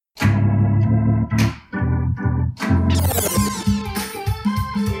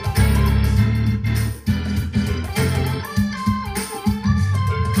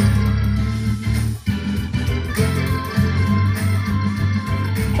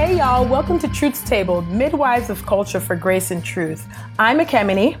Hey y'all, welcome to Truth's Table, Midwives of Culture for Grace and Truth. I'm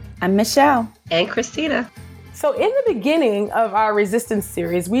Ekemini. I'm Michelle. And Christina. So in the beginning of our resistance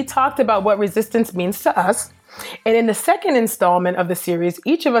series, we talked about what resistance means to us. And in the second installment of the series,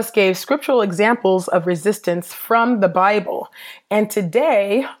 each of us gave scriptural examples of resistance from the Bible. And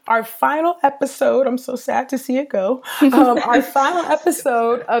today, our final episode, I'm so sad to see it go, our final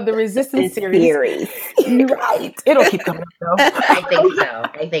episode of the resistance series. Right. It'll keep coming up though.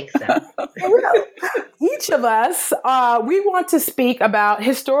 I think so. Each of us, we want to speak about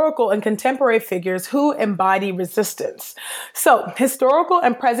historical and contemporary figures who embody resistance. So historical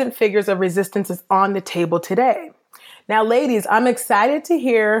and present figures of resistance is on the table today. Now, ladies, I'm excited to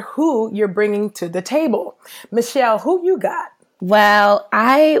hear who you're bringing to the table. Michelle, who you got? Well,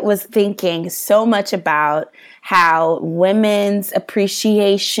 I was thinking so much about how Women's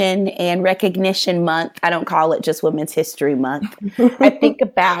Appreciation and Recognition Month, I don't call it just Women's History Month. I think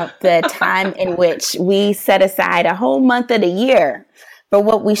about the time in which we set aside a whole month of the year for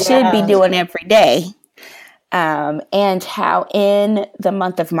what we should be doing every day. And how in the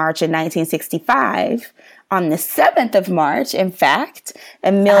month of March in 1965, on the 7th of March, in fact,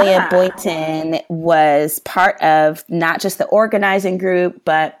 Amelia Boynton was part of not just the organizing group,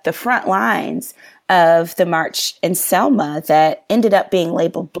 but the front lines of the march in Selma that ended up being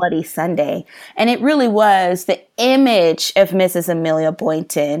labeled Bloody Sunday. And it really was the image of Mrs. Amelia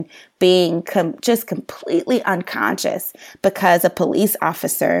Boynton being just completely unconscious because a police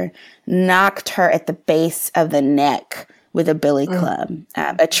officer knocked her at the base of the neck with a billy club.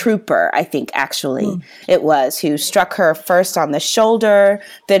 A trooper, I think, actually, it was, who struck her first on the shoulder,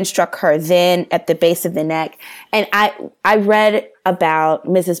 then struck her then at the base of the neck. And I read about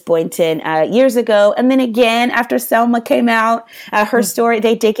Mrs. Boynton years ago, and then again after Selma came out, her story,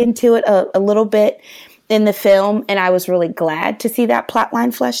 they dig into it a little bit in the film, and I was really glad to see that plot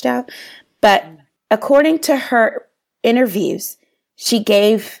line fleshed out. But according to her interviews, she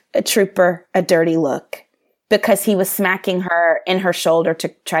gave a trooper a dirty look because he was smacking her in her shoulder to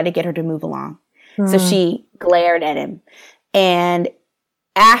try to get her to move along. So she glared at him. And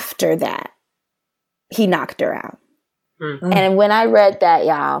after that, he knocked her out. And when I read that,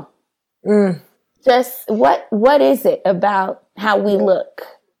 y'all, just what is it about how we look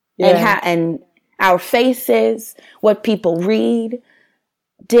and our faces, what people read,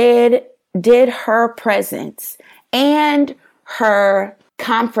 did her presence and her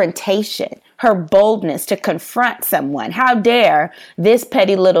confrontation, her boldness to confront someone. How dare this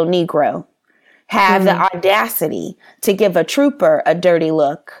petty little Negro have the audacity to give a trooper a dirty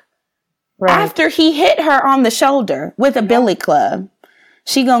look after he hit her on the shoulder with a billy club?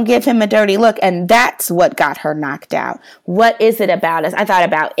 She gonna give him a dirty look, and that's what got her knocked out. What is it about us? I thought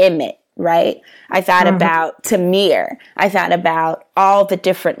about Emmett, right? I thought about Tamir. I thought about all the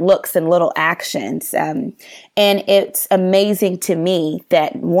different looks and little actions. And it's amazing to me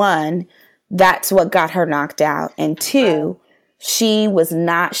that, one, that's what got her knocked out. And two, she was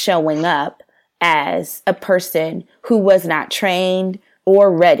not showing up as a person who was not trained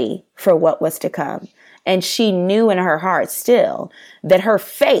or ready for what was to come. And she knew in her heart still that her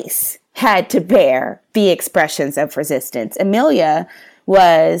face had to bear the expressions of resistance. Amelia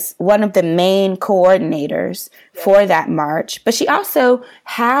was one of the main coordinators for that march, but she also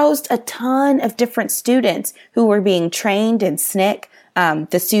housed a ton of different students who were being trained in SNCC,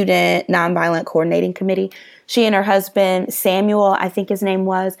 the Student Nonviolent Coordinating Committee. She and her husband, Samuel, I think his name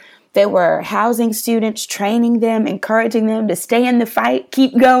was, they were housing students, training them, encouraging them to stay in the fight,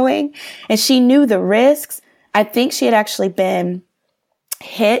 keep going. And she knew the risks. I think she had actually been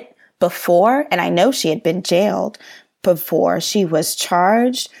hit before, and I know she had been jailed before. She was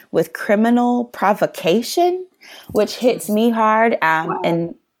charged with criminal provocation, which hits me hard.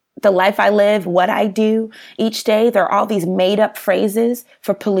 And the life I live, what I do each day, there are all these made up phrases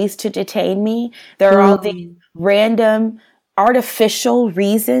for police to detain me. There are all these random artificial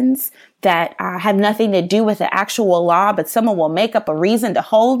reasons that have nothing to do with the actual law, but someone will make up a reason to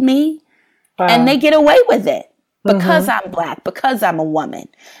hold me and they get away with it. Because I'm Black, because I'm a woman.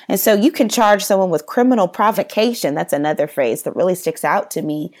 And so you can charge someone with criminal provocation. That's another phrase that really sticks out to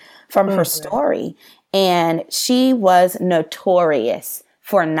me from her story. And she was notorious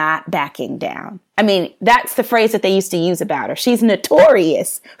for not backing down. I mean, that's the phrase that they used to use about her. She's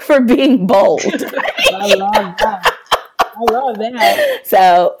notorious for being bold. I love that. I love that.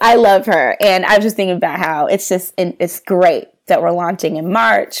 So I love her. And I was just thinking about how it's great that we're launching in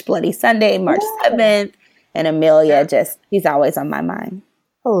March, Bloody Sunday, March 7th. And Amelia he's always on my mind.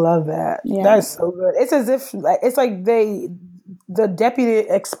 I love that. Yeah. That's so good. It's as if, it's like the deputy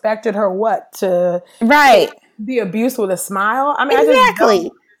expected her to the abuse with a smile. I mean,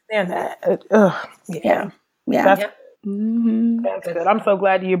 exactly. understand that. Yeah. That's, Yep. that's good. I'm so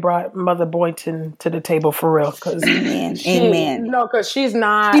glad you brought Mother Boynton to the table for real, because Amen. she's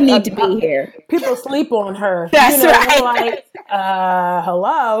not. She need to be here. People sleep on her. That's And right. I'm like,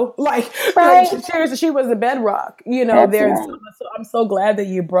 hello, like, Right. seriously, she was the bedrock. That's there. right. So I'm so glad that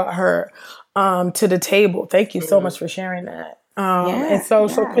you brought her to the table. Thank you so much for sharing that. And so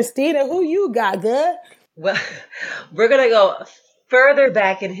Christina, who you got, good? Well, we're going to go further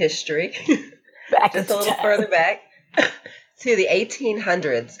back in history, just a little further back to the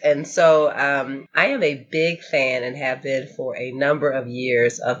 1800s. And so I am a big fan and have been for a number of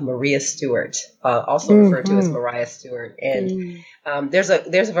years of Maria Stuart, also referred to as Mariah Stewart. And there's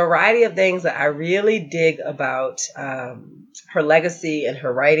a variety of things that I really dig about her legacy and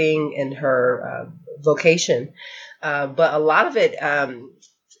her writing and her vocation. But a lot of it,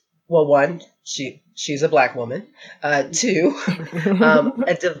 well, one, she's a Black woman. Two,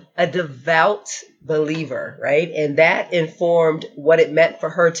 a devout believer, right? And that informed what it meant for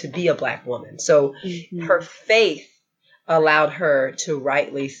her to be a Black woman. So her faith allowed her to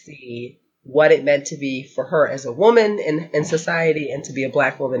rightly see what it meant to be for her as a woman in society and to be a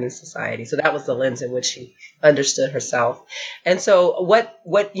Black woman in society. So that was the lens in which she understood herself. And so what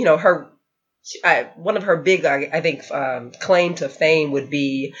her one of her big, I think, claim to fame would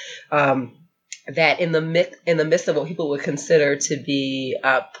be that in the midst of what people would consider to be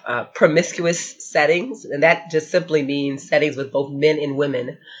promiscuous settings, and that just simply means settings with both men and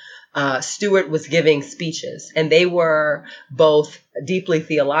women, Stuart was giving speeches, and they were both deeply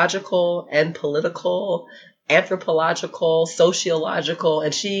theological and political, anthropological, sociological,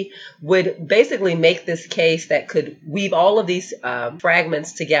 and she would basically make this case that could weave all of these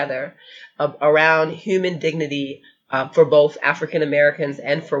fragments together around human dignity for both African Americans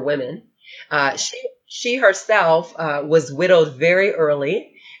and for women. She herself was widowed very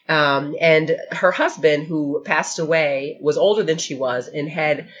early, and her husband, who passed away, was older than she was and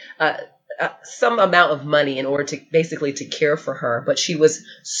had some amount of money in order to basically to care for her, but she was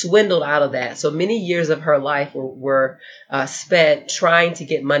swindled out of that. So many years of her life were spent trying to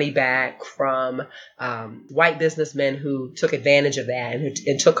get money back from white businessmen who took advantage of that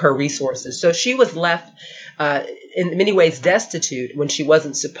and took her resources. So she was left in many ways destitute when she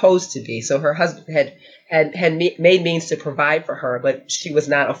wasn't supposed to be. So her husband had made means to provide for her, but she was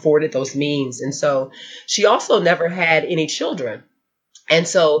not afforded those means. And so she also never had any children. And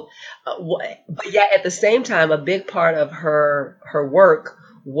so, but yet at the same time, a big part of her work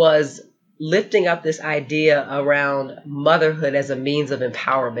was lifting up this idea around motherhood as a means of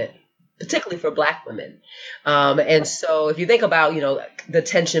empowerment, particularly for Black women. And so if you think about, the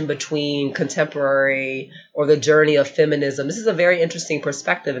tension between contemporary or the journey of feminism, this is a very interesting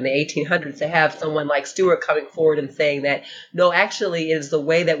perspective in the 1800s to have someone like Stuart coming forward and saying that, no, actually it is the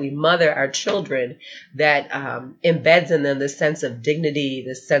way that we mother our children that embeds in them this sense of dignity,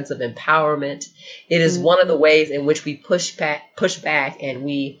 this sense of empowerment. It is one of the ways in which we push back and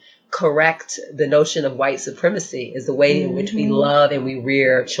we correct the notion of white supremacy, is the way in which we love and we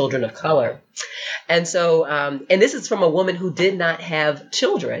rear children of color. And so, and this is from a woman who did not have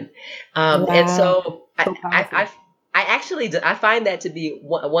children. And so I find that to be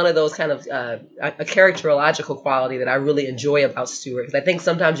one of those kind of a characterological quality that I really enjoy about Stuart, because I think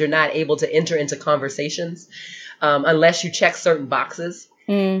sometimes you're not able to enter into conversations unless you check certain boxes.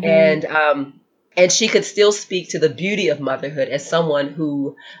 And she could still speak to the beauty of motherhood as someone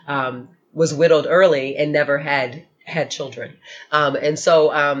who was widowed early and never had children. And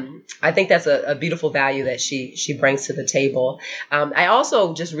so I think that's a beautiful value that she brings to the table. I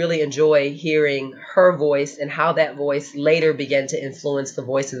also just really enjoy hearing her voice and how that voice later began to influence the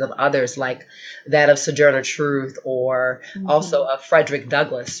voices of others, like that of Sojourner Truth or also of Frederick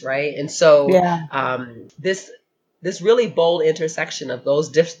Douglass, right? And so this really bold intersection of those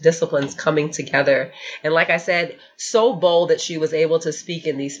disciplines coming together. And like I said, so bold that she was able to speak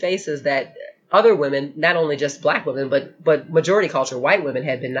in these spaces that other women, not only just Black women, but majority culture, white women,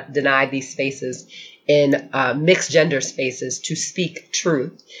 had been denied these spaces in mixed gender spaces to speak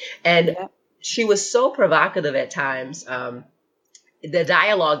truth. And she was so provocative at times. The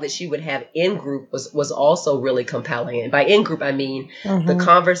dialogue that she would have in group was also really compelling. And by in group, I mean the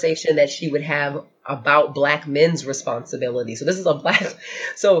conversation that she would have about Black men's responsibility. So this is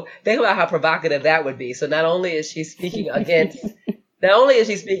so think about how provocative that would be. So not only is she speaking against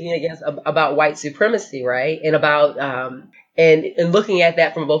about white supremacy, right? And about, and looking at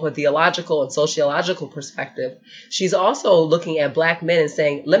that from both a theological and sociological perspective, she's also looking at Black men and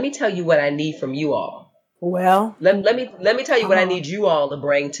saying, let me tell you what I need from you all. Well, let me tell you what I need you all to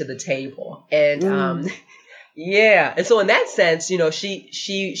bring to the table. And, Yeah. And so in that sense,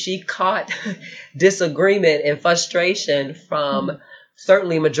 she caught disagreement and frustration from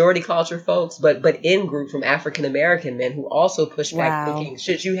certainly majority culture folks, but in group from African American men who also pushed back, thinking,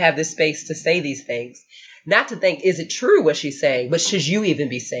 should you have this space to say these things? Not to think, is it true what she's saying, but should you even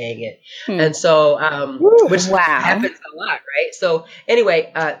be saying it? And so, which happens a lot, right? So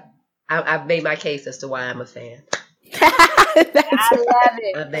anyway, I've made my case as to why I'm a fan. I love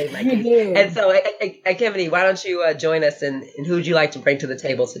it. I've made my case. And so, Kevin, why don't you join us, and who would you like to bring to the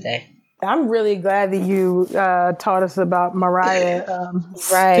table today? I'm really glad that you taught us about Mariah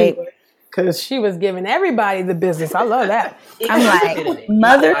right. Because she was giving everybody the business. I love that. I'm like,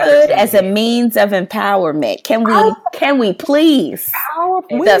 motherhood as a means of empowerment. Can we please?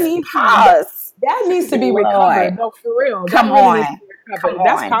 Powerful. That needs to be recovered. No, for real. Come on.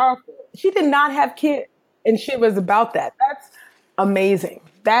 That's powerful. She did not have kids, and she was about that. That's amazing.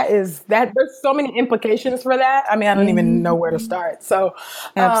 There's so many implications for that. I mean, I don't even know where to start. So,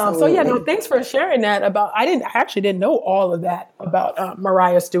 thanks for sharing that I actually didn't know all of that about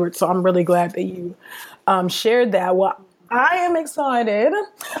Mariah Stewart. So I'm really glad that you shared that. Well, I am excited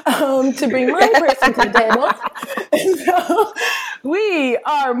to bring my person to the table. So we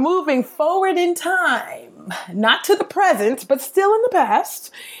are moving forward in time, not to the present, but still in the past.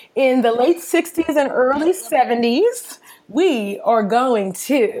 In the late 60s and early 70s,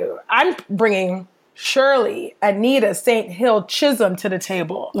 I'm bringing Shirley Anita St. Hill Chisholm to the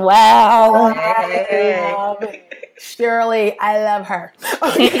table. Wow. Shirley, I love her.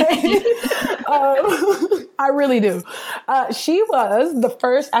 Okay. I really do. She was the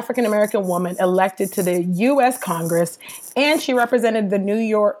first African-American woman elected to the U.S. Congress, and she represented the New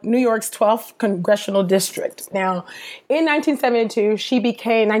York's 12th congressional district. Now, in 1972, she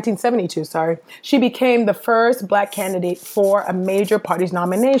became the first Black candidate for a major party's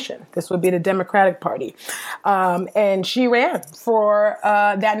nomination. This would be the Democratic Party. And she ran for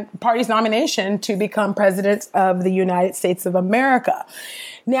that party's nomination to become president of the United States of America.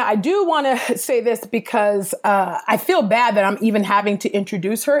 Now, I do want to say this because I feel bad that I'm even having to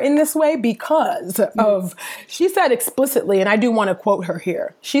introduce her in this way because she said explicitly, and I do want to quote her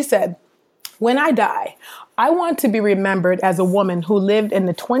here. She said, "When I die, I want to be remembered as a woman who lived in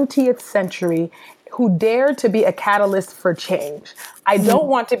the 20th century, who dared to be a catalyst for change. I don't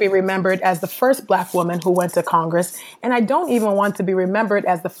want to be remembered as the first Black woman who went to Congress, and I don't even want to be remembered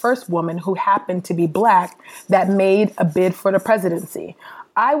as the first woman who happened to be Black that made a bid for the presidency.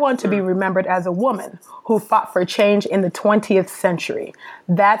 I want to be remembered as a woman who fought for change in the 20th century.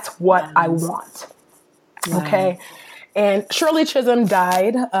 That's what I want." Okay. And Shirley Chisholm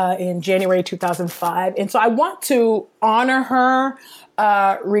died in January 2005. And so I want to honor her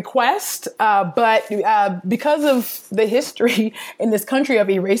request, but because of the history in this country of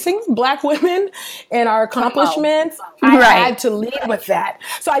erasing Black women and our accomplishments, I had to lead with that.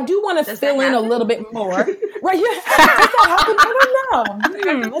 So I do want to fill in a little bit more. Right? Yeah. Does that happen? I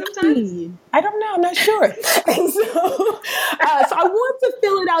don't know. Let's see. I don't know. I'm not sure. And so I want to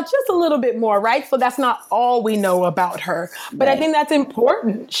fill it out just a little bit more, right? So that's not all we know about her, but I think that's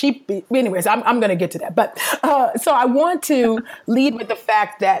important. Anyways, I'm going to get to that. But so I want to lead with the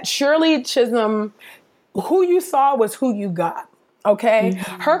fact that Shirley Chisholm, who you saw was who you got. Okay.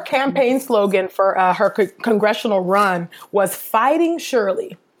 Mm-hmm. Her campaign slogan for her congressional run was "Fighting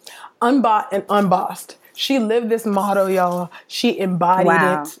Shirley, unbought and unbossed." She lived this motto, y'all. She embodied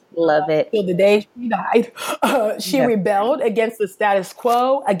it. Love it. Till the day she died. She rebelled against the status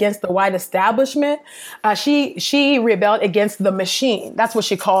quo, against the white establishment. She rebelled against the machine. That's what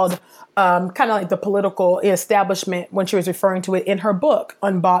she called kind of like the political establishment when she was referring to it in her book,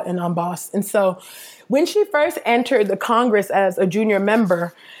 Unbought and Unbossed. And so when she first entered the Congress as a junior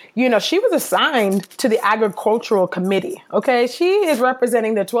member, she was assigned to the Agricultural Committee, okay? She is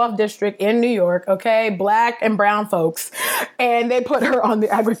representing the 12th District in New York, okay? Black and brown folks. And they put her on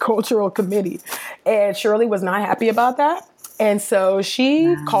the Agricultural Committee. And Shirley was not happy about that. And so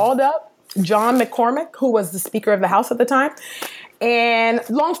she called up John McCormack, who was the Speaker of the House at the time. And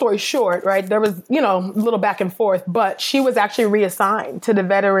long story short, right, there was, a little back and forth, but she was actually reassigned to the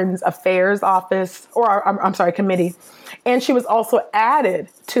Veterans Affairs Committee. And she was also added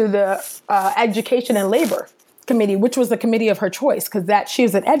to the Education and Labor Committee, which was the committee of her choice, because she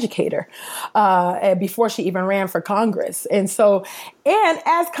was an educator before she even ran for Congress. And so,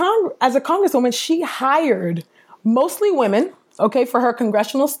 as a congresswoman, she hired mostly women, okay, for her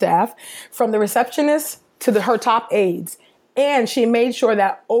congressional staff, from the receptionist to her top aides. And she made sure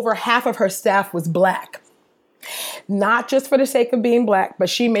that over half of her staff was Black. Not just for the sake of being Black, but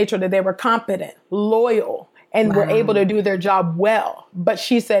she made sure that they were competent, loyal, and were able to do their job well. But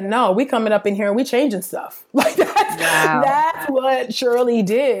she said, no, we coming up in here and we changing stuff. Like that's what Shirley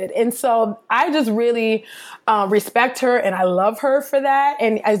did. And so I just really respect her and I love her for that.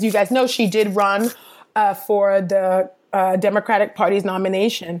 And as you guys know, she did run for the Democratic Party's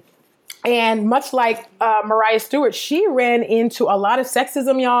nomination. And much like Mariah Stewart, she ran into a lot of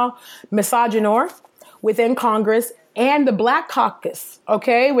sexism, y'all, misogynoir within Congress and the Black Caucus,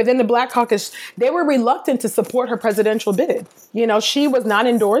 okay? Within the Black Caucus, they were reluctant to support her presidential bid. You know, she was not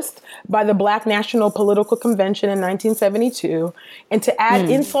endorsed by the Black National Political Convention in 1972. And to add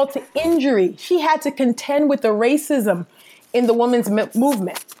insult to injury, she had to contend with the racism in the women's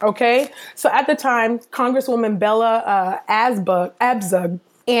movement, okay? So at the time, Congresswoman Bella Abzug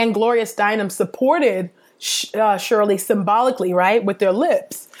and Gloria Steinem supported Shirley symbolically, right, with their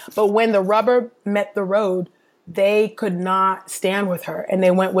lips. But when the rubber met the road, they could not stand with her, and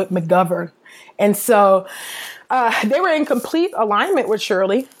they went with McGovern. And so they were in complete alignment with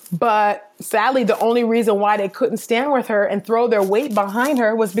Shirley, but sadly, the only reason why they couldn't stand with her and throw their weight behind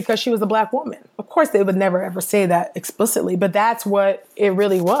her was because she was a Black woman. Of course, they would never, ever say that explicitly, but that's what it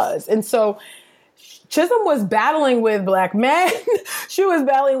really was. And so Chisholm was battling with Black men. She was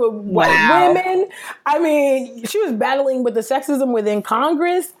battling with white women. I mean, she was battling with the sexism within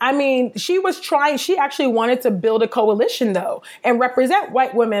Congress. I mean, she actually wanted to build a coalition, though, and represent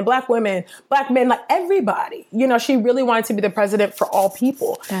white women, Black men, like everybody. You know, she really wanted to be the president for all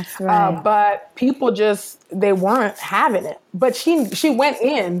people. That's right. But people they weren't having it. But she went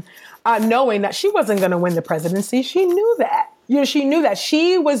in knowing that she wasn't going to win the presidency. She knew that. You know, she knew that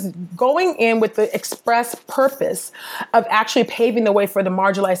she was going in with the express purpose of actually paving the way for the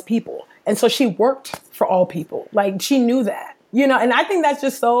marginalized people. And so she worked for all people. Like, she knew that, you know, and I think that's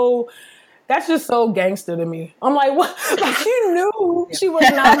just so gangster to me. I'm like, what? Like, she knew she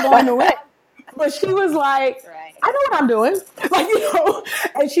was not going to win, but she was like, I know what I'm doing. Like, you know,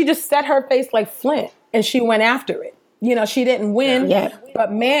 and she just set her face like flint and she went after it. You know, she didn't win,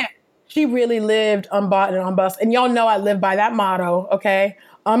 but man, she really lived unbought and unbossed. And y'all know I live by that motto, okay?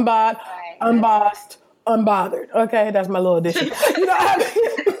 Unbought, unbossed, unbothered. Okay, that's my little addition. You know what I mean?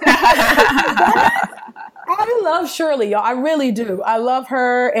 I love Shirley, y'all. I really do. I love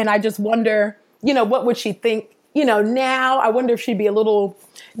her. And I just wonder, you know, what would she think, you know, now? I wonder if she'd be a little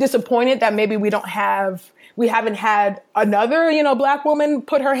disappointed that maybe we haven't had another, you know, Black woman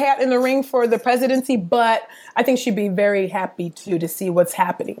put her hat in the ring for the presidency, but I think she'd be very happy to see what's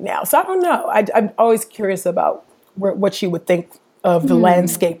happening now. So I don't know. I'm always curious about what she would think of the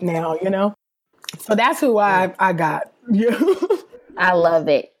landscape now, you know? So that's who I got. I love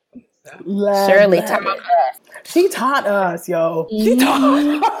it. Shirley taught us. She taught us, yo. She taught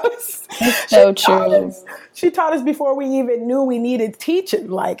us. It's so true. She taught us before we even knew we needed teaching.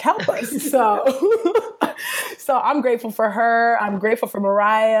 Like, help us. So I'm grateful for her. I'm grateful for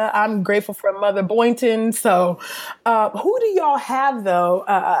Mariah. I'm grateful for Mother Boynton. So who do y'all have, though,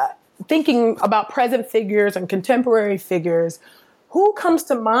 thinking about present figures and contemporary figures? Who comes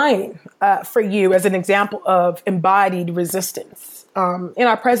to mind for you as an example of embodied resistance in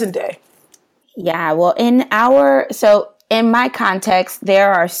our present day? Yeah, well, in my context,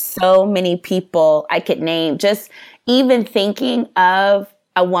 there are so many people I could name. Just even thinking of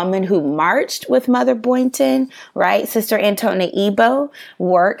a woman who marched with Mother Boynton, right? Sister Antonia Ebo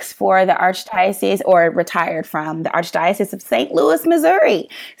works for the Archdiocese, or retired from the Archdiocese of St. Louis, Missouri.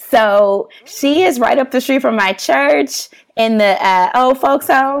 So she is right up the street from my church in the old folks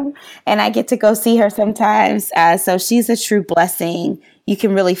home, and I get to go see her sometimes. So she's a true blessing. You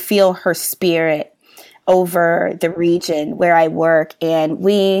can really feel her spirit over the region where I work. And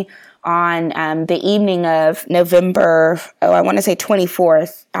we, on the evening of November, I want to say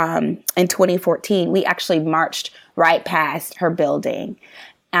 24th, in 2014, we actually marched right past her building.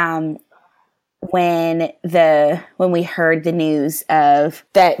 When we heard the news of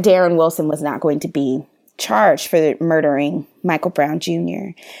that Darren Wilson was not going to be charged for murdering Michael Brown Jr.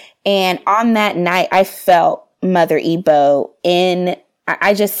 And on that night, I felt Mother Ebo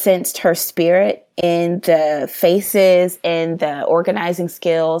I just sensed her spirit in the faces and the organizing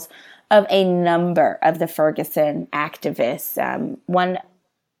skills of a number of the Ferguson activists.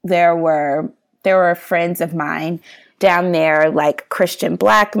 There were friends of mine down there like Christian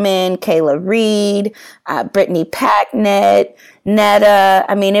Blackman, Kayla Reed, Brittany Packnett, Netta.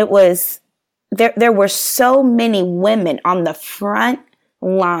 I mean, there were so many women on the front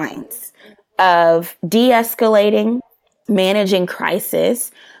lines of de-escalating, managing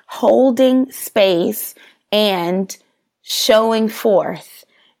crisis, holding space, and showing forth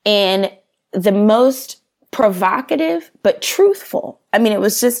in the most provocative but truthful. I mean, it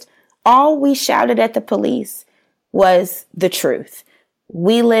was just all we shouted at the police was the truth.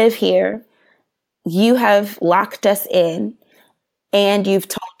 We live here. You have locked us in, and you've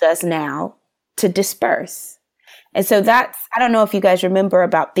told us now to disperse. And so I don't know if you guys remember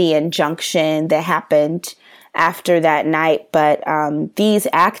about the injunction that happened after that night, but these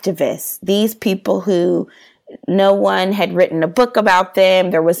activists, these people who no one had written a book about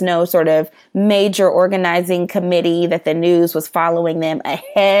them, there was no sort of major organizing committee that the news was following them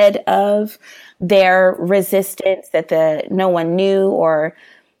ahead of their resistance, that no one knew or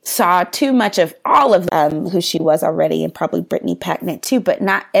saw too much of all of them, who she was already, and probably Brittany Packnett too, but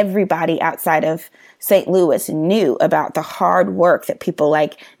not everybody outside of St. Louis knew about the hard work that people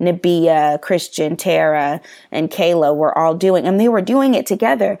like Nabia, Christian, Tara, and Kayla were all doing. And they were doing it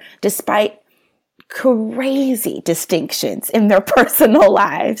together despite crazy distinctions in their personal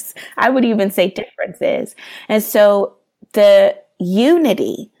lives. I would even say differences. And so the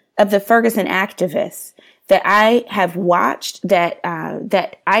unity of the Ferguson activists that I have watched, that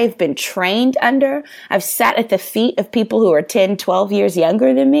I've been trained under. I've sat at the feet of people who are 10, 12 years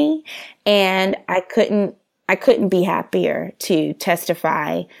younger than me. And I couldn't be happier to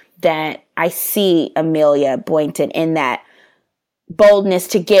testify that I see Amelia Boynton in that boldness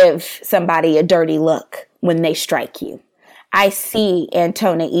to give somebody a dirty look when they strike you. I see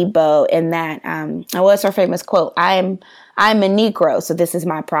Antona Ebo in that, what's her famous quote? I'm a Negro, so this is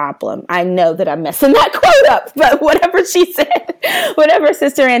my problem. I know that I'm messing that quote up, but whatever she said, whatever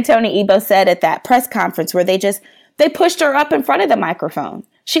Sister Antona Ebo said at that press conference where they pushed her up in front of the microphone.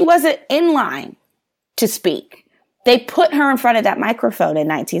 She wasn't in line to speak. They put her in front of that microphone in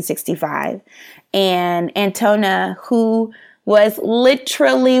 1965. And Antona, who was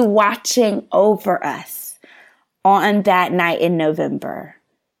literally watching over us on that night in November,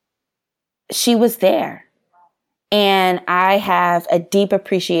 she was there. And I have a deep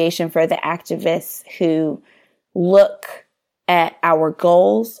appreciation for the activists who look at our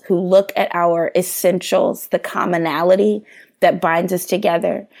goals, who look at our essentials, the commonality that binds us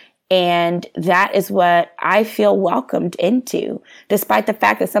together. And that is what I feel welcomed into, despite the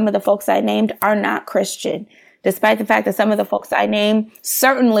fact that some of the folks I named are not Christian, despite the fact that some of the folks I named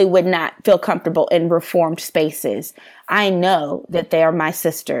certainly would not feel comfortable in reformed spaces. I know that they are my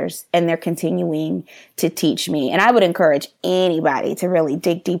sisters and they're continuing to teach me. And I would encourage anybody to really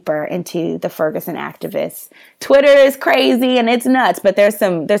dig deeper into the Ferguson activists. Twitter is crazy and it's nuts, but there's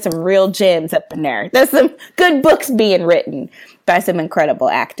some real gems up in there. There's some good books being written by some incredible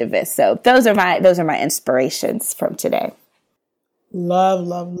activists. So those are my inspirations from today.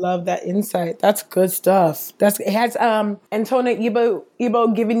 Love that insight. That's good stuff. Has Antona Ebo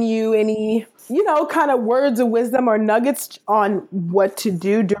given you any, kind of words of wisdom or nuggets on what to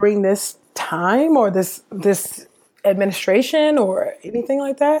do during this time or this administration or anything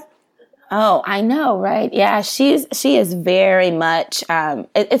like that? Oh, I know, right? Yeah, she is very much,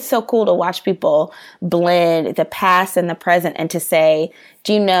 it's so cool to watch people blend the past and the present and to say,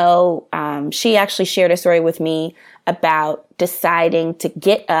 do you know, she actually shared a story with me about deciding to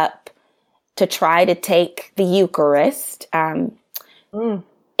get up to try to take the Eucharist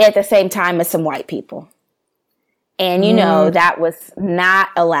at the same time as some white people. And, that was not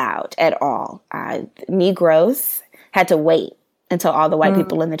allowed at all. Negroes had to wait until all the white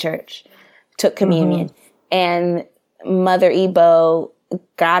people in the church took communion. And Mother Ebo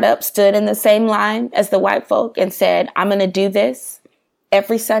got up, stood in the same line as the white folk and said, I'm going to do this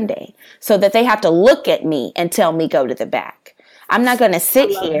every Sunday so that they have to look at me and tell me go to the back. I'm not going to sit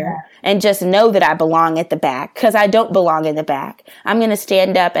here and just know that I belong at the back because I don't belong in the back. I'm going to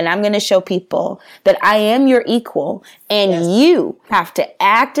stand up and I'm going to show people that I am your equal and you have to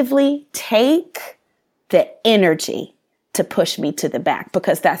actively take the energy to push me to the back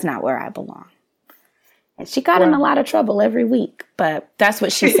because that's not where I belong. And she got in a lot of trouble every week, but that's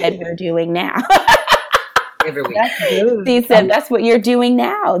what she said we're doing now. Every week. She said, that's what you're doing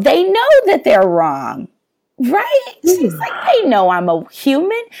now. They know that they're wrong, right? She's like, they know I'm a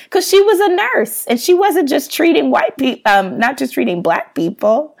human because she was a nurse and she wasn't just treating white people, not just treating black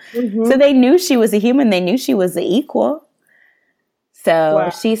people. So they knew she was a human. They knew she was the equal.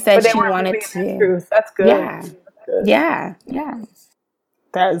 So she said she wanted to. That's good. Yeah. That's good. Yeah.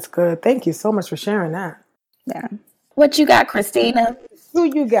 That is good. Thank you so much for sharing that. Yeah. What you got, Christina? Who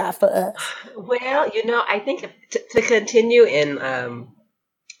you got for us? Well, I think to continue in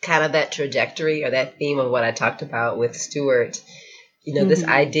kind of that trajectory or that theme of what I talked about with Stuart, this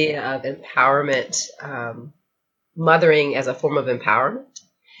idea of empowerment, mothering as a form of empowerment.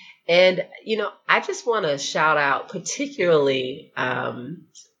 And, I just want to shout out particularly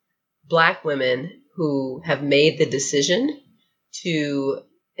Black women who have made the decision to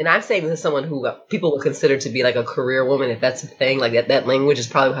and I'm saying this as someone who people would consider to be like a career woman, if that's a thing, like that language is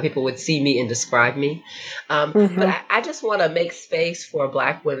probably how people would see me and describe me. But I just want to make space for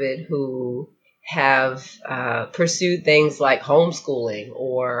Black women who have pursued things like homeschooling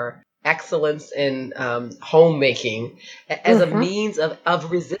or excellence in homemaking as a means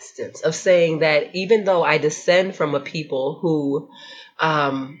of resistance, of saying that even though I descend from a people who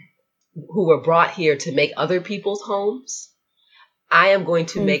were brought here to make other people's homes, I am going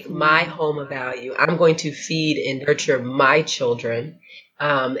to make my home of value. I'm going to feed and nurture my children,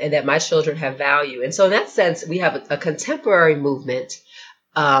 and that my children have value. And so in that sense, we have a contemporary movement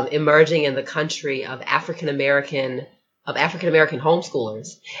emerging in the country of African American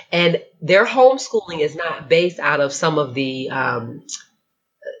homeschoolers, and their homeschooling is not based out of some of the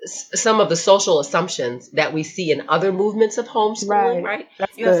social assumptions that we see in other movements of homeschooling. Right?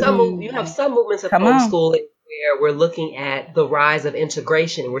 You have some movements of homeschooling where we're looking at the rise of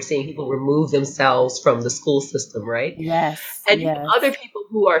integration, and we're seeing people remove themselves from the school system, right? Yes. And other people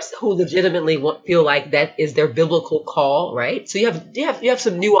who legitimately feel like that is their biblical call, right? So you have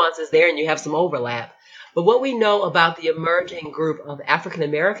some nuances there, and you have some overlap. But what we know about the emerging group of African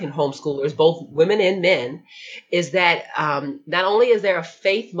American homeschoolers, both women and men, is that not only is there a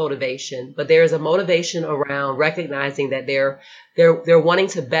faith motivation, but there is a motivation around recognizing that they're wanting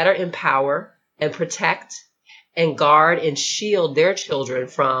to better empower and protect and guard and shield their children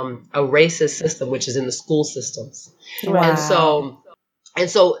from a racist system, which is in the school systems. Wow. And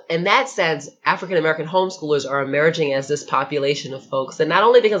so in that sense, African American homeschoolers are emerging as this population of folks, and not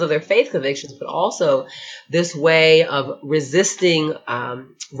only because of their faith convictions, but also this way of resisting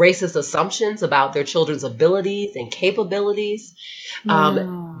racist assumptions about their children's abilities and capabilities,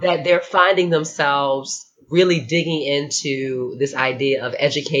 that they're finding themselves really digging into this idea of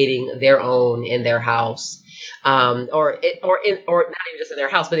educating their own in their house. Or not even just in their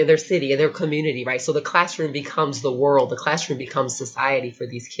house, but in their city, in their community, right? So the classroom becomes the world. The classroom becomes society for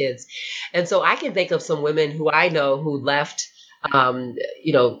these kids. And so I can think of some women who I know who left, the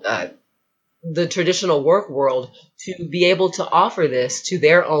traditional work world to be able to offer this to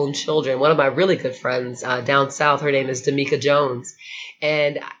their own children. One of my really good friends down south, her name is Damika Jones.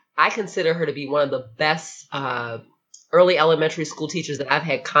 And I consider her to be one of the best early elementary school teachers that I've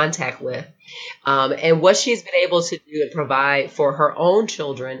had contact with. And what she's been able to do and provide for her own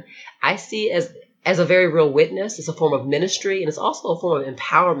children, I see as a very real witness. It's a form of ministry, and it's also a form of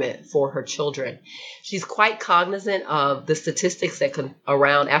empowerment for her children. She's quite cognizant of the statistics that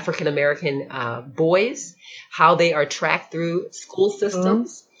around African American boys, how they are tracked through school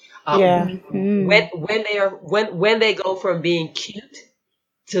systems. When they go from being cute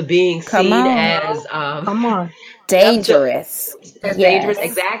to being seen as dangerous. Dangerous,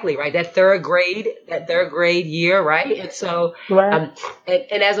 exactly, right? That third grade year, right? And so, and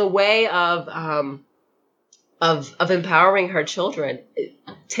as a way of empowering her children,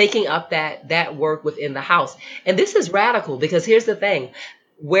 taking up that work within the house. And this is radical because here's the thing.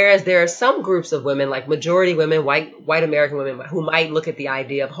 Whereas there are some groups of women, like majority women, white American women, who might look at the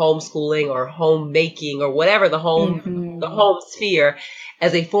idea of homeschooling or homemaking or whatever the home sphere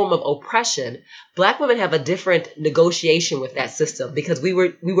as a form of oppression, Black women have a different negotiation with that system because we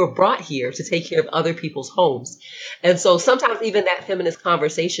were brought here to take care of other people's homes. And so sometimes even that feminist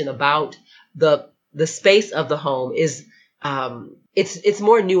conversation about the space of the home is it's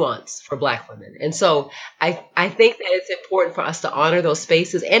more nuanced for Black women. And so I think that it's important for us to honor those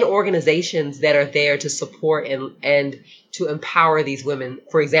spaces and organizations that are there to support and to empower these women.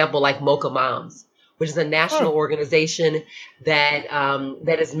 For example, like Mocha Moms, which is a national organization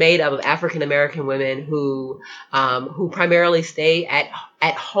that is made up of African American women who primarily stay at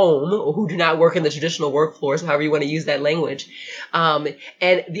home or who do not work in the traditional workforce, however you want to use that language.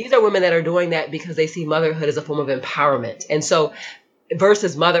 And these are women that are doing that because they see motherhood as a form of empowerment. And so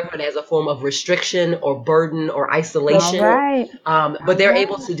versus motherhood as a form of restriction or burden or isolation. But they're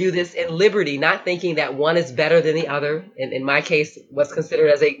able to do this in liberty, not thinking that one is better than the other. In my case, what's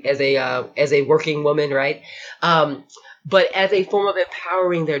considered as a working woman, right? But as a form of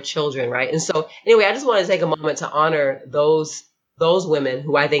empowering their children, right? And so anyway, I just want to take a moment to honor those women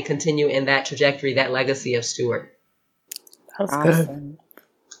who I think continue in that trajectory, that legacy of Stewart. That's awesome.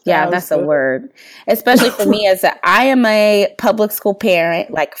 Yeah, that's a word, especially for me I am a public school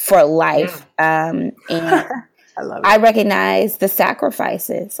parent, like for life. And I recognize the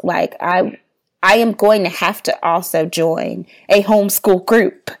sacrifices. Like I am going to have to also join a homeschool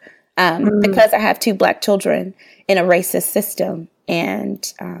group because I have 2 Black children in a racist system.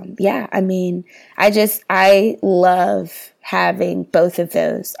 And I love having both of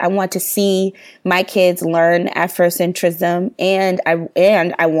those. I want to see my kids learn Afrocentrism, and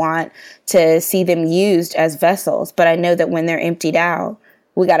I want to see them used as vessels. But I know that when they're emptied out,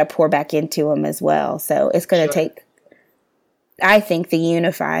 we got to pour back into them as well. So it's going to take, I think, the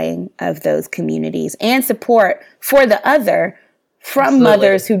unifying of those communities and support for the other from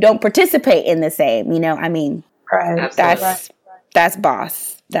mothers who don't participate in the same. You know, I mean, that's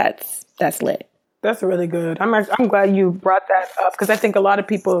boss. That's lit. That's really good. I'm glad you brought that up, because I think a lot of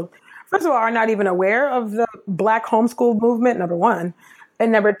people, first of all, are not even aware of the Black homeschool movement, number one.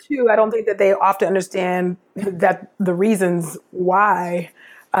 And number two, I don't think that they often understand that the reasons why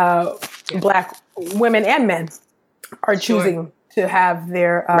Black women and men are choosing to have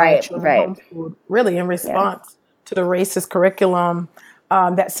their children homeschooled, really in response to the racist curriculum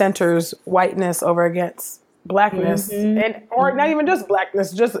that centers whiteness over against Blackness, and or not even just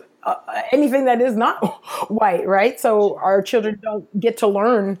Blackness, just anything that is not white, right? So our children don't get to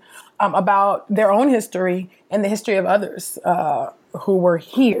learn about their own history and the history of others who were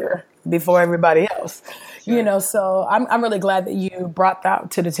here before everybody else. Sure. You know, so I'm really glad that you brought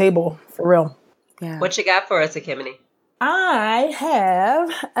that to the table, for real. Yeah. What you got for us, Ekemini? I have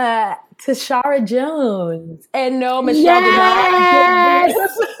Tashara Jones, and no, Michelle yes! did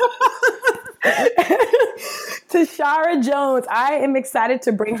not. Tashara Jones, I am excited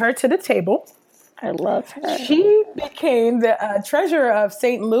to bring her to the table. I love her. She became the treasurer of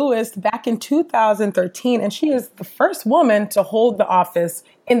St. Louis back in 2013, and she is the first woman to hold the office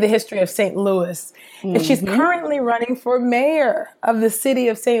in the history of St. Louis. And she's currently running for mayor of the city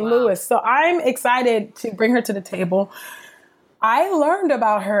of St. Louis. So I'm excited to bring her to the table. I learned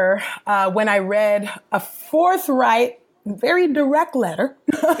about her when I read a forthright, very direct letter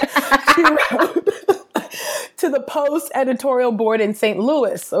she wrote to the Post editorial board in St.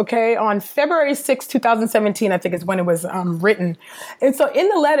 Louis, okay, on February 6, 2017, I think is when it was written. And so in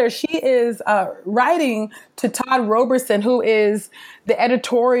the letter, she is writing to Todd Roberson, who is the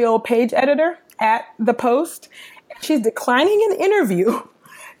editorial page editor at the Post. She's declining an interview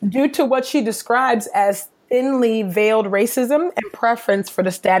due to what she describes as thinly veiled racism and preference for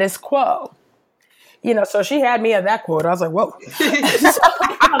the status quo. You know, so she had me at that quote. I was like, whoa.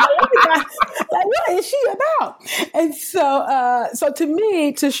 Like, what is she about? And so to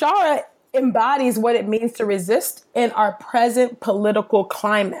me, Tashara embodies what it means to resist in our present political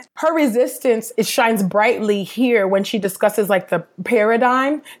climate. Her resistance, it shines brightly here when she discusses like the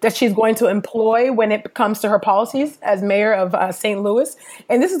paradigm that she's going to employ when it comes to her policies as mayor of St. Louis.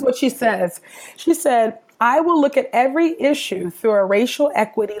 And this is what she says. She said, "I will look at every issue through a racial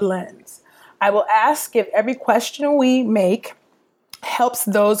equity lens. I will ask if every question we make helps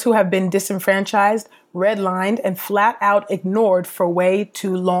those who have been disenfranchised, redlined, and flat out ignored for way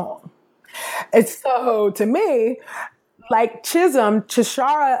too long." And so to me, like Chisholm,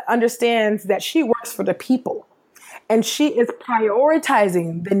 Tashara understands that she works for the people, and she is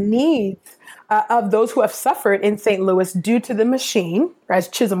prioritizing the needs of those who have suffered in St. Louis due to the machine, as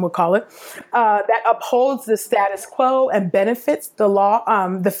Chisholm would call it, that upholds the status quo and benefits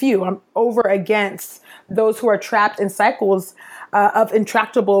the few over against those who are trapped in cycles of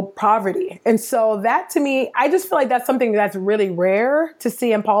intractable poverty. And so that, to me, I just feel like that's something that's really rare to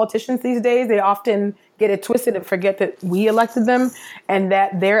see in politicians these days. They often get it twisted and forget that we elected them and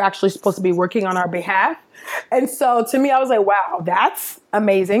that they're actually supposed to be working on our behalf. And so to me, I was like, wow, that's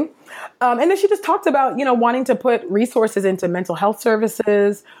amazing. And then she just talked about, you know, wanting to put resources into mental health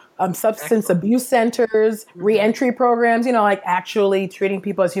services, substance abuse centers, reentry programs, you know, like actually treating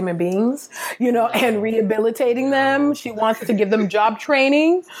people as human beings, you know, and rehabilitating them. She wants to give them job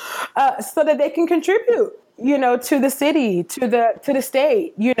training so that they can contribute, you know, to the city, to the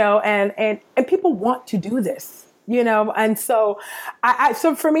state, you know, and people want to do this. You know, and so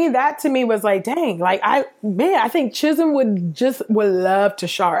so for me, that to me was like, dang, like I think Chisholm would love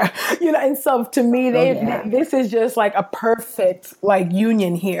Tashara, you know, and so to me, this is just like a perfect like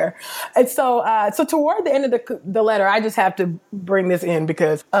union here. And so toward the end of the letter, I just have to bring this in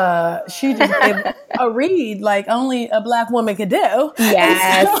because she just gave a read like only a Black woman could do.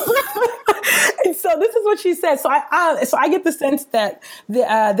 Yes. And so this is what she said. So I get the sense that the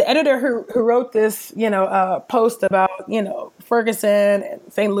editor who wrote this, you know, post about, you know, Ferguson and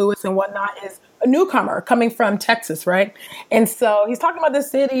St. Louis and whatnot is a newcomer coming from Texas, right? And so he's talking about the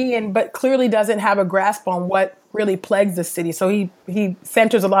city, but clearly doesn't have a grasp on what really plagues the city. So he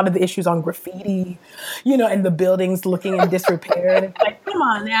centers a lot of the issues on graffiti, and the buildings looking in disrepair. And it's like, come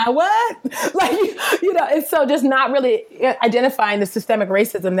on now, what? And so just not really identifying the systemic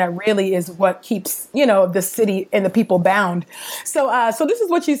racism that really is what keeps, the city and the people bound. So this is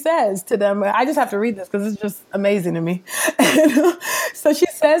what she says to them. I just have to read this because it's just amazing to me. So she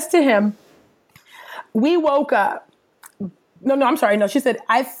says to him, we woke up. No, I'm sorry. No, she said,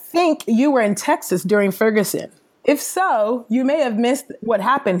 I think you were in Texas during Ferguson. If so, you may have missed what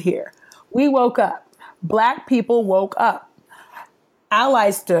happened here. We woke up. Black people woke up.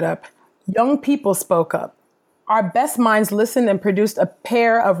 Allies stood up. Young people spoke up. Our best minds listened and produced a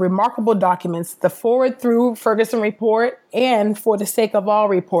pair of remarkable documents, the Forward Through Ferguson Report and For the Sake of All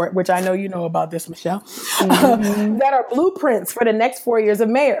Report, which I know you know about this, Michelle, that are blueprints for the next 4 years of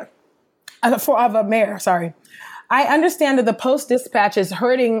a mayor. I understand that the Post-Dispatch is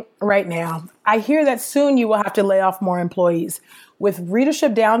hurting right now. I hear that soon you will have to lay off more employees. With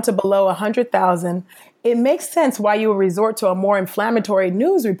readership down to below 100,000, it makes sense why you will resort to a more inflammatory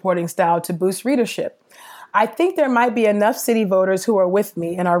news reporting style to boost readership. I think there might be enough city voters who are with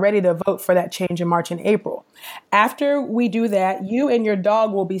me and are ready to vote for that change in March and April. After we do that, you and your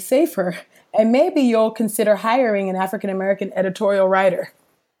dog will be safer, and maybe you'll consider hiring an African-American editorial writer.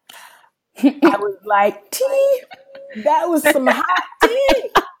 I was like, that was some hot tea.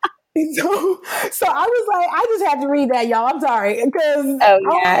 So I was like, I just had to read that, y'all. I'm sorry. Because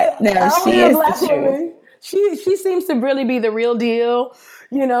she is the truth. She seems to really be the real deal,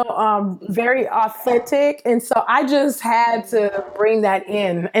 very authentic. And so I just had to bring that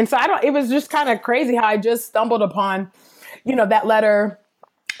in. And so it was just kind of crazy how I just stumbled upon, that letter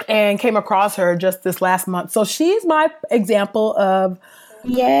and came across her just this last month. So she's my example of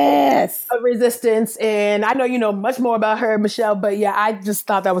resistance. And I know you know much more about her, Michelle, but yeah, I just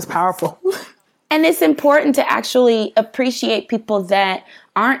thought that was powerful. And it's important to actually appreciate people that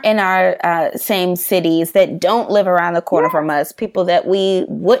aren't in our same cities, that don't live around the corner from us, people that we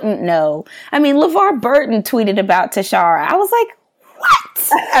wouldn't know. I mean, LeVar Burton tweeted about Tashara. I was like,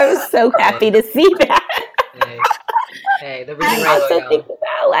 what? I was so happy to see that. Hey, the I also think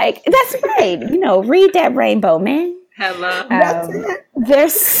about, that's right. Read that rainbow, man. Hello.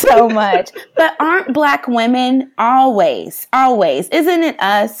 There's so much. But aren't Black women always, isn't it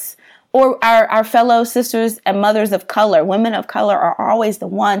us or our fellow sisters and mothers of color, women of color are always the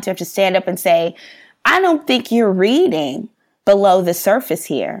ones to have to stand up and say, I don't think you're reading below the surface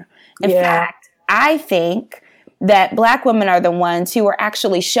here. In fact, I think that Black women are the ones who are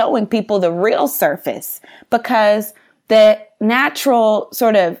actually showing people the real surface, because the natural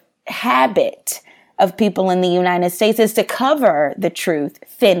sort of habit of people in the United States is to cover the truth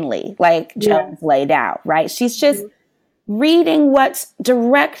thinly, like Jones laid out, right? She's just reading what's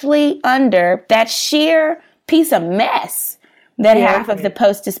directly under that sheer piece of mess that half of the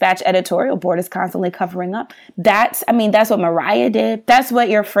Post-Dispatch editorial board is constantly covering up. That's what Mariah did. That's what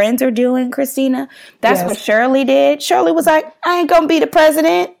your friends are doing, Christina. That's what Shirley did. Shirley was like, I ain't gonna be the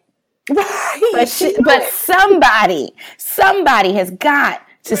president. Right. But somebody has got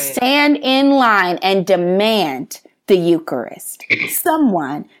to stand in line and demand the Eucharist.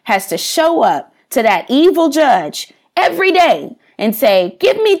 Someone has to show up to that evil judge every day and say,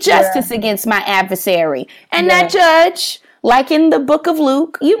 give me justice against my adversary. And that judge, like in the book of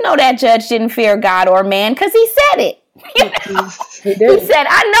Luke, that judge didn't fear God or man because he said it. He said,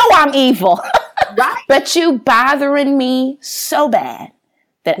 I know I'm evil, but you bothering me so bad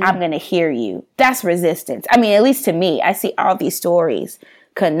that I'm going to hear you. That's resistance. I mean, at least to me, I see all these stories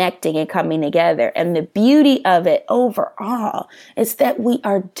connecting and coming together. And the beauty of it overall is that we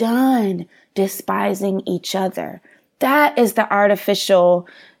are done despising each other. That is the artificial,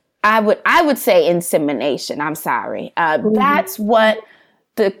 I would say, insemination. I'm sorry. That's what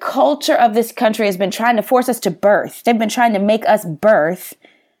the culture of this country has been trying to force us to birth. They've been trying to make us birth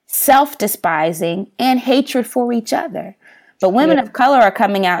self-despising and hatred for each other. But women of color are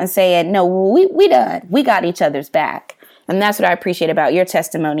coming out and saying, no, we done. We got each other's back. And that's what I appreciate about your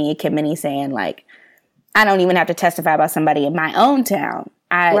testimony, Kimini, saying, I don't even have to testify about somebody in my own town.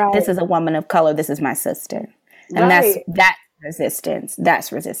 This is a woman of color. This is my sister. And that's resistance.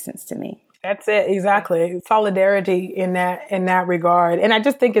 That's resistance to me. That's it. Exactly. Solidarity in that regard. And I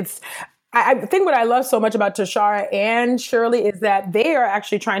just think I think what I love so much about Tashara and Shirley is that they are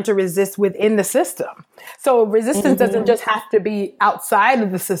actually trying to resist within the system. So resistance doesn't just have to be outside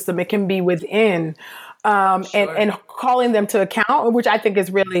of the system. It can be within, and calling them to account, which I think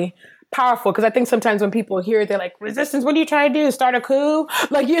is really powerful, because I think sometimes when people hear it, they're like, resistance, what are you trying to do? Start a coup?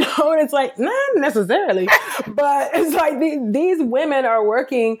 Like, you know, and it's like, not necessarily. But it's like these women are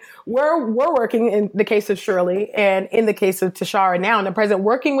working, we're working in the case of Shirley and in the case of Tashara now in the present,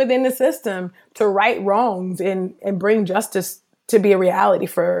 working within the system to right wrongs and bring justice to be a reality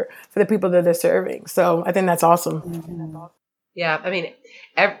for the people that they're serving. So I think that's awesome. Mm-hmm. Yeah, I mean,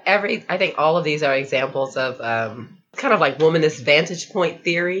 I think all of these are examples of kind of like womanist vantage point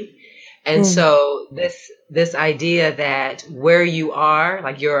theory. And so this idea that where you are,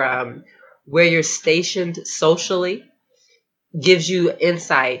 like where you're stationed socially, gives you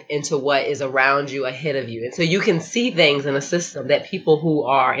insight into what is around you, ahead of you. And so you can see things in a system that people who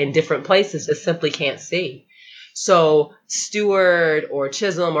are in different places just simply can't see. So Stewart or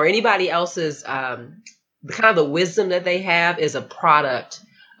Chisholm or anybody else's kind of the wisdom that they have is a product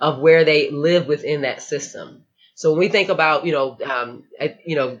of where they live within that system. So when we think about,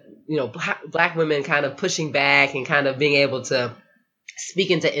 Black women kind of pushing back and kind of being able to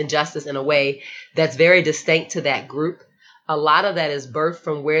speak into injustice in a way that's very distinct to that group, a lot of that is birthed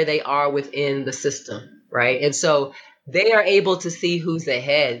from where they are within the system, right? And so they are able to see who's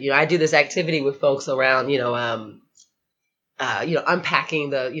ahead. You know, I do this activity with folks around, unpacking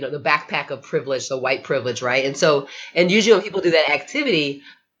the backpack of privilege, the white privilege, right? And usually when people do that activity,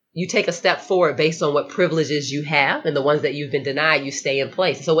 you take a step forward based on what privileges you have, and the ones that you've been denied, you stay in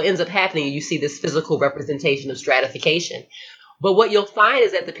place. So what ends up happening, you see this physical representation of stratification. But what you'll find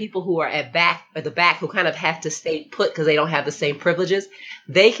is that the people who are at the back who kind of have to stay put because they don't have the same privileges,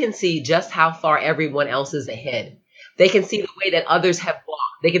 they can see just how far everyone else is ahead. They can see the way that others have walked.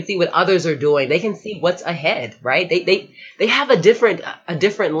 They can see what others are doing. They can see what's ahead, right? They have a different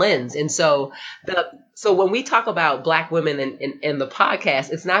lens. And so when we talk about Black women in the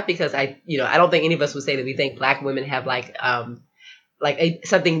podcast, it's not because I don't think any of us would say that we think Black women have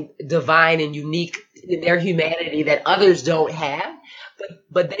something divine and unique in their humanity that others don't have,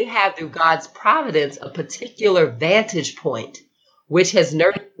 but they have, through God's providence, a particular vantage point, which has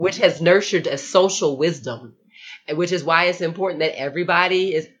nurtured a social wisdom, which is why it's important that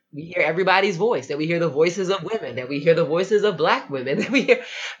we hear everybody's voice, that we hear the voices of women, that we hear the voices of Black women, that we hear,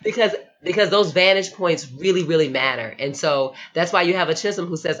 because those vantage points really, really matter. And so that's why you have a Chisholm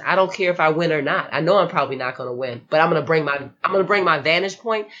who says, I don't care if I win or not. I know I'm probably not going to win, but I'm going to bring my vantage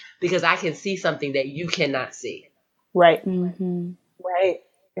point because I can see something that you cannot see. Right. Mm-hmm. Right.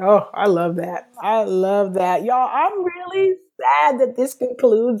 Oh, I love that. Y'all, I'm really sad that this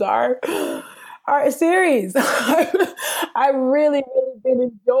concludes our series. I really been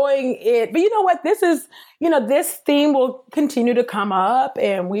enjoying it. But you know what? This theme will continue to come up,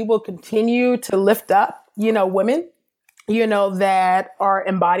 and we will continue to lift up, women, that are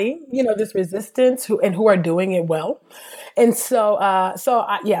embodying, this resistance who are doing it well. And so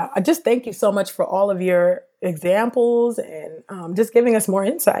I just thank you so much for all of your examples and just giving us more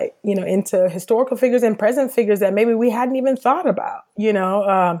insight, into historical figures and present figures that maybe we hadn't even thought about.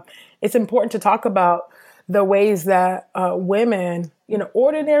 It's important to talk about the ways that women,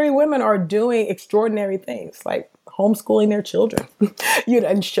 ordinary women, are doing extraordinary things, like homeschooling their children,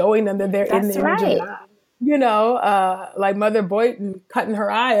 and showing them that they're in the image of God. Like Mother Boynton cutting her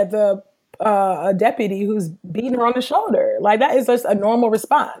eye at a deputy who's beating her on the shoulder. Like, that is just a normal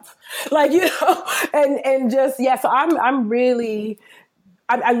response. Like, and just, so I'm really,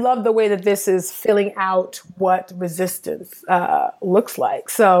 I love the way that this is filling out what resistance looks like.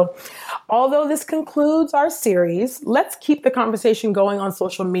 So although this concludes our series, let's keep the conversation going on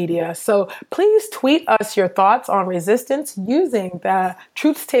social media. So please tweet us your thoughts on resistance using the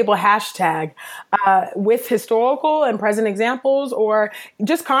Truths Table hashtag with historical and present examples, or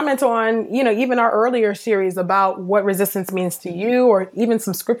just comment on, even our earlier series about what resistance means to you, or even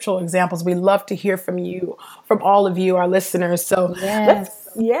some scriptural examples. We love to hear from you, from all of you, our listeners. So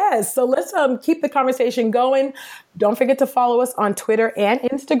let's keep the conversation going. Don't forget to follow us on Twitter and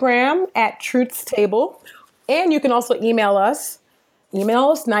Instagram at Truths Table. And you can also email us. Email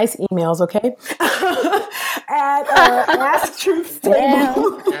us nice emails, okay? At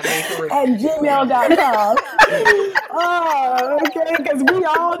asktruthstable at gmail.com. Okay, because we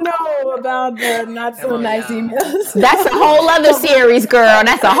all know about the not so nice emails. That's a whole other series, girl.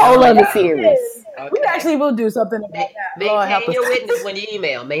 That's a whole other series. Okay. We actually will do something about that.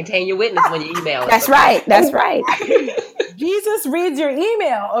 Maintain your witness when you email. That's right. That's right. Jesus reads your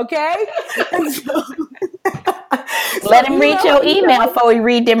email, okay? Let him read your email before he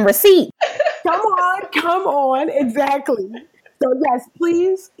read them receipts. Come on. Exactly. So yes,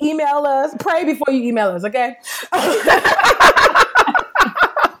 please email us. Pray before you email us, okay?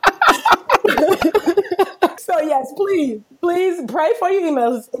 So yes, please pray for your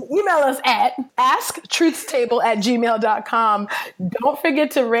emails. Email us at asktruthstable@gmail.com. Don't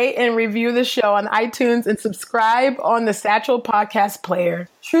forget to rate and review the show on iTunes and subscribe on the Satchel Podcast Player.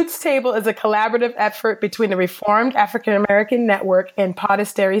 Truth's Table is a collaborative effort between the Reformed African American Network and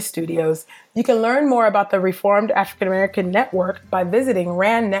Podastery Studios. You can learn more about the Reformed African American Network by visiting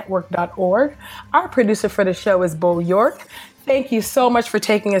randnetwork.org. Our producer for the show is Bo York. Thank you so much for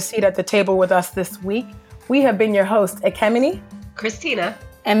taking a seat at the table with us this week. We have been your hosts, Ekemini, Christina,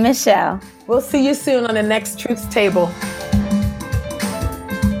 and Michelle. We'll see you soon on the next Truth's Table.